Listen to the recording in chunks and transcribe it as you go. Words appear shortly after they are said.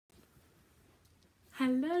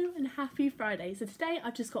Hello and happy Friday. So today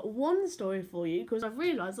I've just got one story for you because I've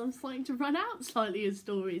realised I'm starting to run out slightly of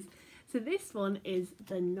stories. So this one is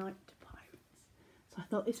The Night Pirates. So I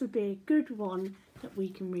thought this would be a good one that we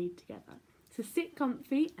can read together. So sit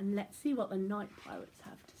comfy and let's see what the Night Pirates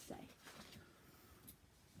have to say.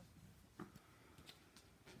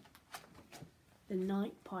 The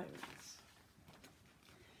Night Pirates.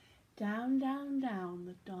 Down, down, down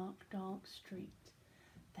the dark, dark street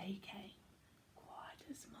they came.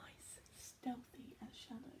 As mice, stealthy as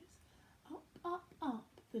shadows. Up, up, up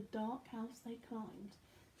the dark house they climbed,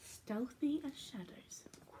 stealthy as shadows,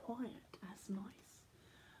 quiet as mice.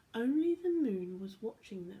 Only the moon was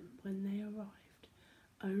watching them when they arrived.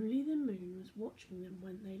 Only the moon was watching them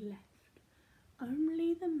when they left.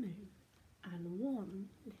 Only the moon and one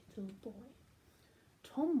little boy.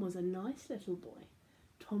 Tom was a nice little boy.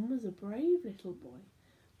 Tom was a brave little boy.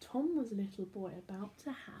 Tom was a little boy about to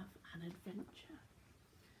have an adventure.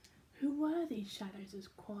 Who were these shadows as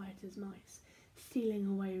quiet as mice, stealing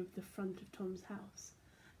away with the front of Tom's house?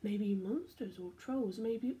 Maybe monsters or trolls,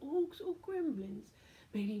 maybe orcs or gremlins,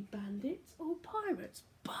 maybe bandits or pirates.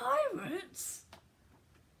 Pirates?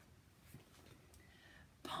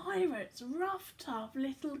 Pirates, rough, tough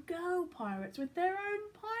little girl pirates with their own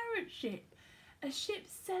pirate ship. A ship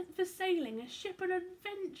sent for sailing, a ship of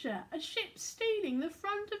adventure, a ship stealing the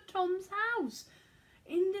front of Tom's house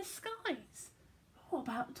in disguise. What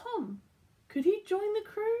about Tom? Could he join the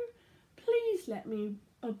crew? Please let me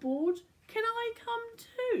aboard. Can I come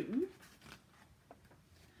too?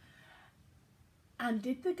 And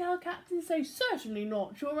did the girl captain say, "Certainly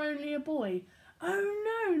not, you're only a boy"?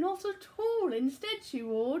 Oh no, not at all. Instead she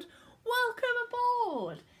roared, "Welcome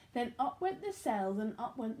aboard!" Then up went the sails and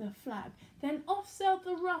up went the flag. Then off sailed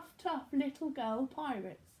the rough, tough little girl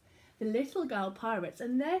pirates. The little girl pirates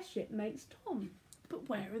and their shipmates Tom. But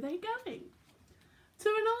where are they going? To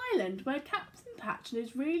an island where Captain Patch and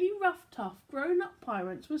his really rough, tough, grown-up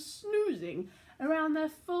pirates were snoozing around their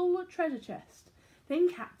full treasure chest. Then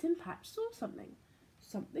Captain Patch saw something.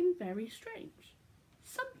 Something very strange.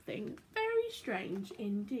 Something very strange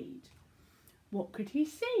indeed. What could he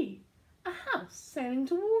see? A house sailing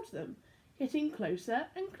towards them, getting closer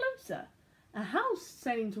and closer. A house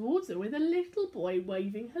sailing towards them with a little boy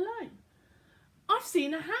waving hello. "I've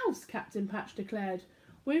seen a house," Captain Patch declared.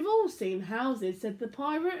 "We've all seen houses," said the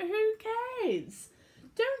pirate. "Who cares?"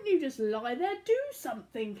 "Don't you just lie there, do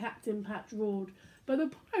something," Captain Patch roared. But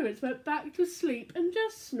the pirates went back to sleep and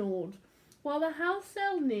just snored, while the house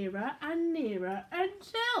sailed nearer and nearer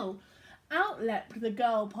until out leapt the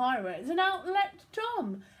girl pirates, and out leapt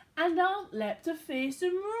Tom, and out leapt a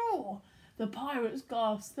fearsome roar. The pirates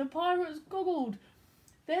gasped, the pirates goggled,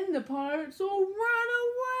 then the pirates all ran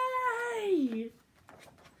away.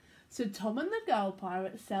 So Tom and the girl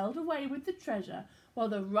pirates sailed away with the treasure, while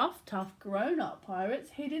the rough, tough, grown-up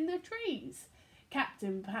pirates hid in the trees.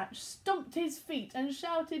 Captain Patch stomped his feet and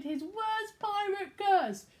shouted his worst pirate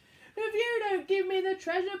curse. "If you don't give me the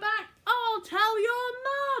treasure back, I'll tell your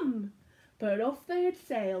mum!" But off they had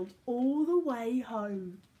sailed all the way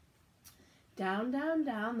home. Down, down,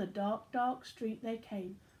 down the dark, dark street they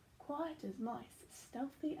came, quiet as mice,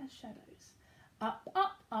 stealthy as shadows. Up,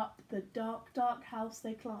 up, up the dark, dark house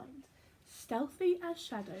they climbed, stealthy as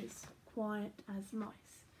shadows, quiet as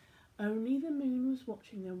mice. Only the moon was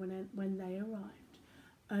watching them when they arrived.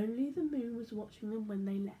 Only the moon was watching them when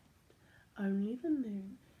they left. Only the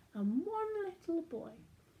moon and one little boy.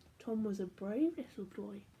 Tom was a brave little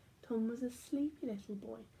boy. Tom was a sleepy little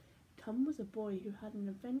boy. Tom was a boy who had an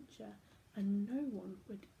adventure and no one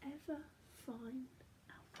would ever find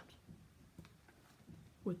out.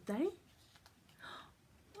 Would they?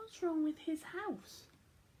 What's wrong with his house?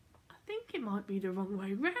 I think it might be the wrong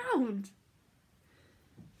way round.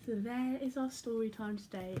 So there is our story time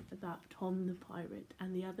today about Tom the pirate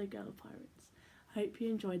and the other girl pirates. I hope you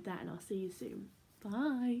enjoyed that and I'll see you soon.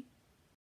 Bye.